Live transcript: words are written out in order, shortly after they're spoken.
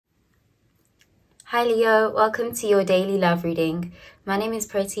Hi Leo, welcome to your daily love reading. My name is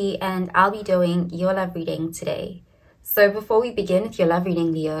Pretty and I'll be doing your love reading today. So before we begin with your love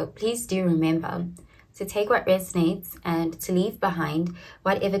reading, Leo, please do remember to take what resonates and to leave behind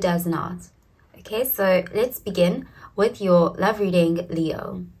whatever does not. Okay, so let's begin with your love reading,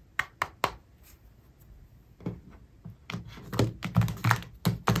 Leo.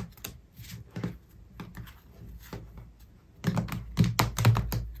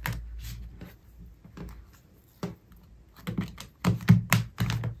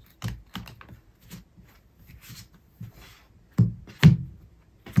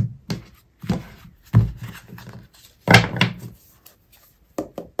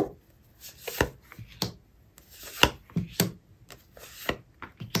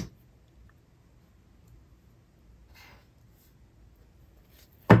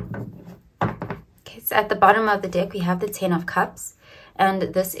 So at the bottom of the deck, we have the 10 of Cups, and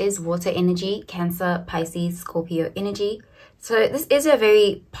this is water energy, Cancer, Pisces, Scorpio energy. So this is a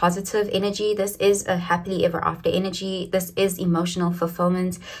very positive energy. This is a happily ever after energy. This is emotional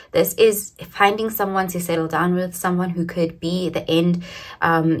fulfillment. This is finding someone to settle down with, someone who could be the end,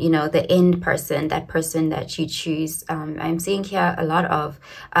 the end person, that person that you choose. I'm seeing here a lot of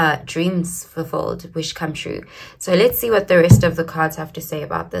dreams fulfilled, wish come true. So let's see what the rest of the cards have to say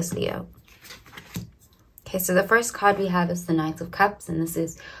about this, Leo. Okay, so the first card we have is the Knight of Cups, and this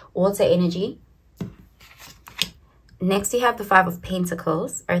is water energy. Next, we have the Five of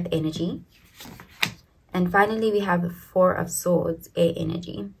Pentacles, earth energy. And finally, we have the Four of Swords, air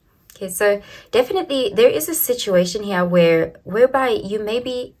energy. Okay, so definitely there is a situation here whereby you may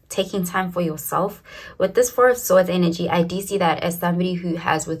be taking time for yourself. With this Four of Swords energy, I do see that as somebody who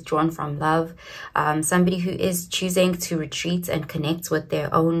has withdrawn from love, somebody who is choosing to retreat and connect with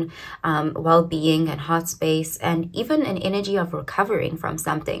their own well-being and heart space, and even an energy of recovering from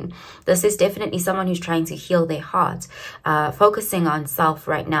something. This is definitely someone who's trying to heal their heart, focusing on self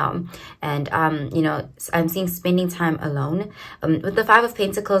right now. And, I'm seeing spending time alone. With the Five of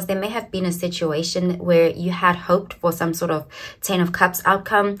Pentacles, there may have been a situation where you had hoped for some sort of 10 of Cups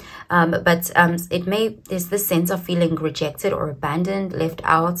outcome, there's this sense of feeling rejected or abandoned, left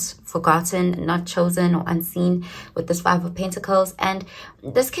out, forgotten, not chosen or unseen with this Five of Pentacles. And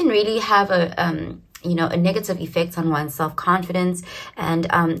this can really have a negative effect on one's self-confidence. And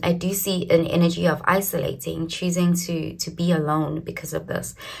I do see an energy of isolating, choosing to be alone because of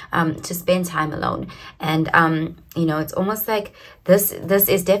this, to spend time alone. And, it's almost like this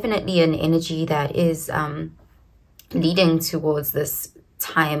is definitely an energy that is leading towards this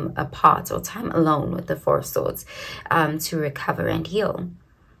time apart or time alone with the Four of Swords, to recover and heal.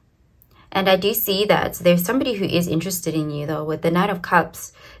 And I do see that there's somebody who is interested in you, though. With the Knight of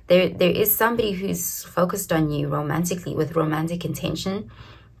Cups, there is somebody who's focused on you romantically, with romantic intention.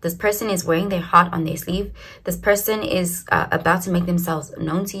 This person is wearing their heart on their sleeve. This person is about to make themselves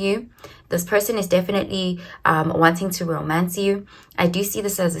known to you. This person is definitely wanting to romance you. I do see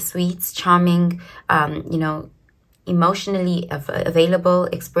this as a sweet, charming, emotionally available,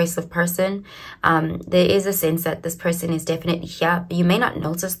 expressive person. There is a sense that this person is definitely here. You may not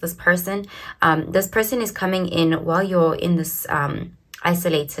notice this person. This person is coming in while you're in this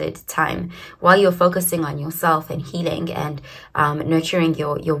isolated time, while you're focusing on yourself and healing and nurturing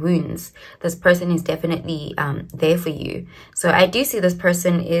your wounds. This person is definitely there for you. So I do see this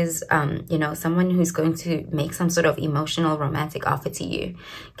person is someone who's going to make some sort of emotional romantic offer to you.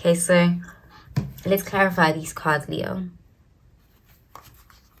 Okay, so let's clarify these cards, Leo.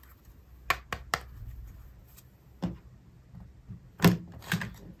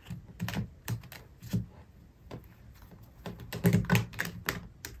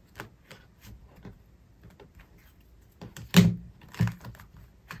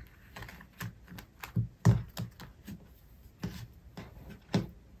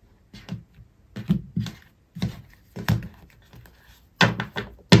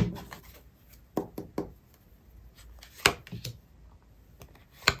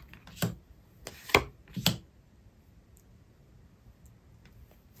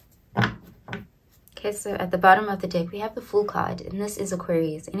 Okay, so at the bottom of the deck, we have the Fool card, and this is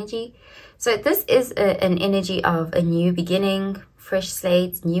Aquarius energy. So this is an energy of a new beginning, fresh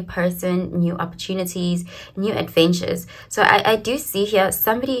slate, new person, new opportunities, new adventures. So I do see here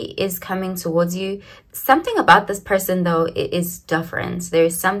somebody is coming towards you. Something about this person, though, is different.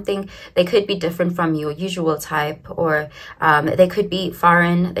 There's something, they could be different from your usual type, or they could be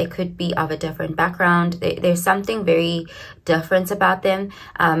foreign, they could be of a different background. There's something very different about them.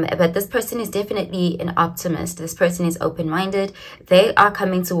 But this person is definitely an optimist. This person is open-minded. They are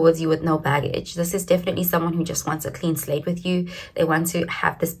coming towards you with no baggage. This is definitely someone who just wants a clean slate with you. They want to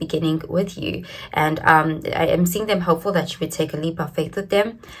have this beginning with you. And I am seeing them hopeful that you would take a leap of faith with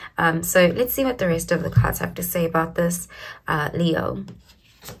them. So let's see what the rest of the cards have to say about this, Leo.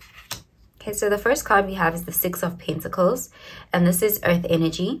 Okay, so the first card we have is the Six of Pentacles, and this is earth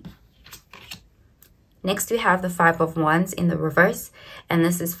energy. Next we have the Five of Wands in the reverse, and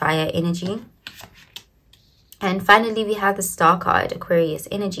this is fire energy. And finally we have the Star card, Aquarius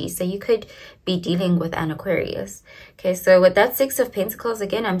energy. So you could be dealing with an Aquarius. Okay, so with that Six of Pentacles,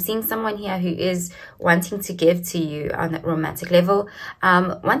 again, I'm seeing someone here who is wanting to give to you on that romantic level.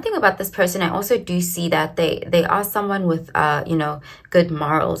 One thing about this person, I also do see that they are someone with, you know, good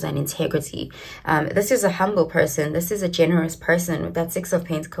morals and integrity. This is a humble person. This is a generous person. With that Six of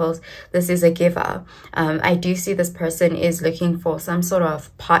Pentacles, this is a giver. I do see this person is looking for some sort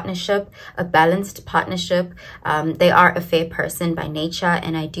of partnership, a balanced partnership. They are a fair person by nature,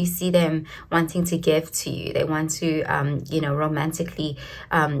 and I do see them wanting to give to you. They want to, you know, romantically,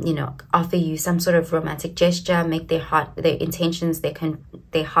 you know, offer you some sort of romantic gesture, make their intentions,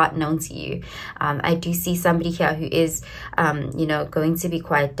 their heart known to you. I do see somebody here who is, you know, going to be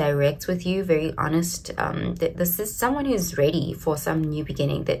quite direct with you, very honest. This is someone who's ready for some new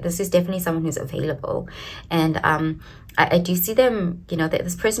beginning. This is definitely someone who's available. And I do see them, you know, that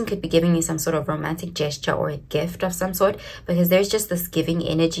this person could be giving you some sort of romantic gesture or a gift of some sort, because there's just this giving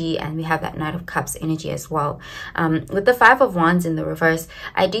energy, and we have that Knight of Cups energy as well. With the Five of Wands in the reverse,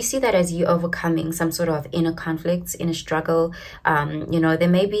 I do see that as you overcoming some sort of inner conflicts, inner struggle. You know, there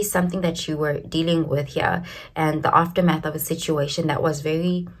may be something that you were dealing with here, and the aftermath of a situation that was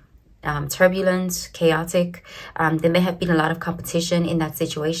very turbulent, chaotic. There may have been a lot of competition in that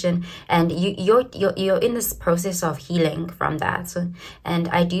situation, and you're in this process of healing from that. So, and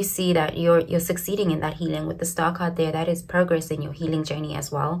I do see that you're succeeding in that healing with the Star card there. That is progress in your healing journey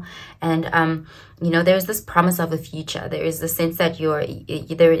as well. And you know, there's this promise of a future. There is the sense that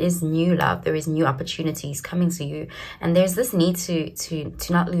there is new love, there is new opportunities coming to you, and there's this need to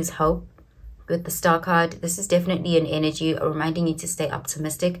not lose hope. With the Star card, this is definitely an energy reminding you to stay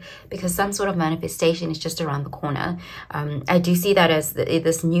optimistic, because some sort of manifestation is just around the corner. I do see that as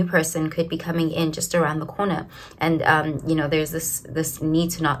this new person could be coming in just around the corner, and you know, there's this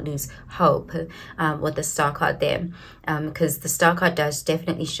need to not lose hope with the Star card there, because the Star card does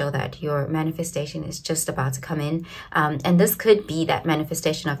definitely show that your manifestation is just about to come in, and this could be that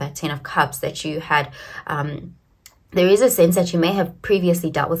manifestation of that Ten of Cups that you had. There is a sense that you may have previously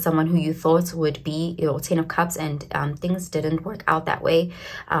dealt with someone who you thought would be your Ten of Cups, and things didn't work out that way.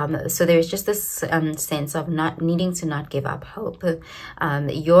 So there's just this sense of not needing to not give up hope.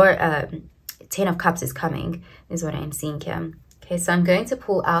 Your Ten of Cups is coming, is what I'm seeing here. Okay, so I'm going to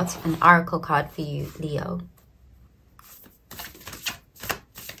pull out an oracle card for you, Leo.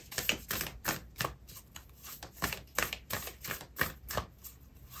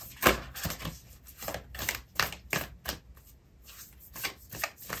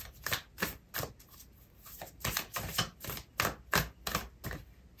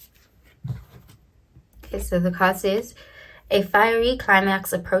 So the card says, a fiery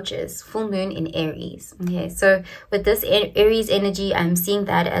climax approaches, full moon in Aries. Okay, so with this Aries energy, I'm seeing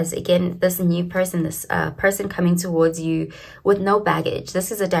that as, again, this new person, this person coming towards you with no baggage.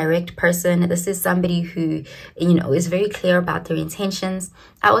 This is a direct person. This is somebody who, you know, is very clear about their intentions.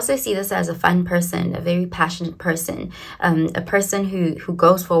 I also see this as a fun person, a very passionate person, a person who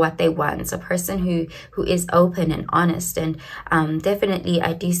goes for what they want, a person who is open and honest. And definitely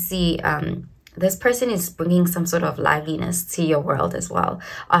I do see this person is bringing some sort of liveliness to your world as well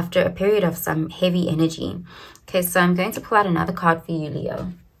after a period of some heavy energy. Okay, so I'm going to pull out another card for you,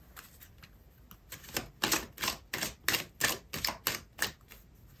 Leo.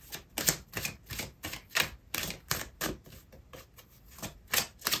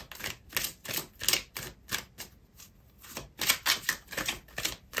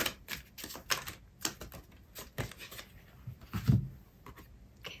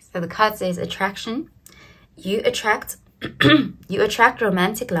 So the card says attraction. You attract you attract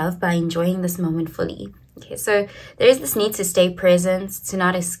romantic love by enjoying this moment fully. Okay, so there is this need to stay present, to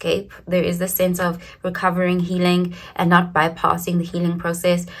not escape. There is this sense of recovering, healing, and not bypassing the healing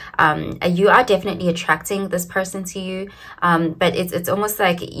process. You are definitely attracting this person to you, but it's almost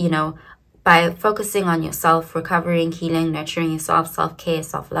like, you know, by focusing on yourself, recovering, healing, nurturing yourself, self-care,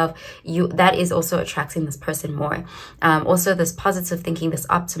 self-love, that is also attracting this person more. Also, this positive thinking, this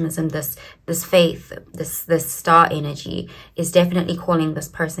optimism, this faith, this star energy is definitely calling this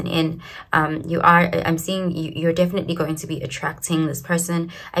person in. I'm seeing you're definitely going to be attracting this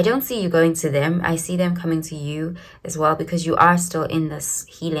person. I don't see you going to them. I see them coming to you as well, because you are still in this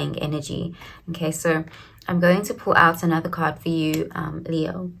healing energy. Okay, so I'm going to pull out another card for you,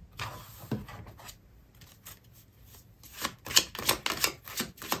 Leo.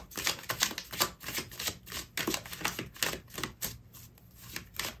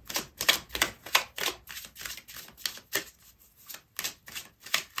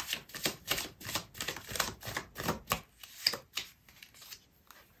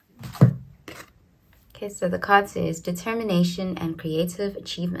 Okay, so the card says determination and creative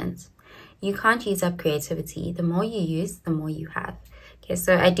achievement. You can't use up creativity. The more you use, the more you have. Okay,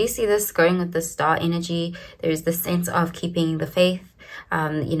 so I do see this going with the star energy. There is the sense of keeping the faith.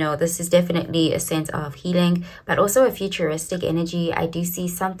 You know, this is definitely a sense of healing, but also a futuristic energy. I do see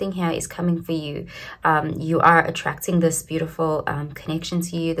something here is coming for you. You are attracting this beautiful connection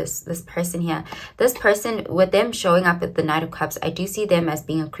to you, this person here. This person, with them showing up at the Knight of Cups, I do see them as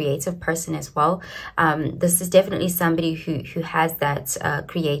being a creative person as well. This is definitely somebody who has that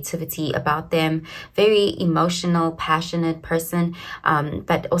creativity about them. Very emotional, passionate person,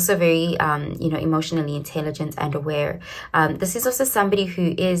 but also very, you know, emotionally intelligent and aware. This is also somebody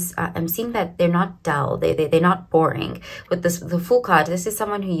who is, I'm seeing that they're not dull, they're not boring. With the Fool card, this is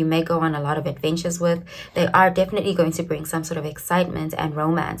someone who you may go on a lot of adventures with. They are definitely going to bring some sort of excitement and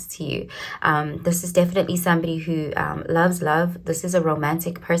romance to you. This is definitely somebody who loves love. This is a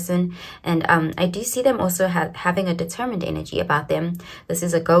romantic person, and I do see them also having a determined energy about them. This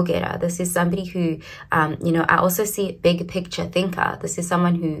is a go-getter. This is somebody who, you know, I also see big picture thinker. This is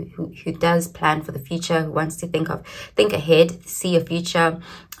someone who does plan for the future, who wants to think ahead, see a future,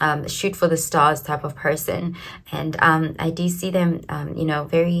 shoot for the stars type of person. And I do see them, you know,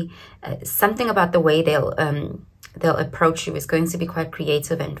 very something about the way they'll approach you is going to be quite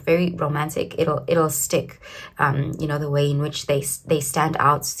creative and very romantic. It'll stick, you know, the way in which they stand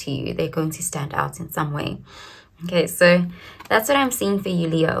out to you. They're going to stand out in some way. Okay, so that's what I'm seeing for you,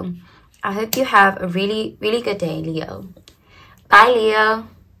 Leo. I hope you have a really, really good day, Leo. Bye, Leo.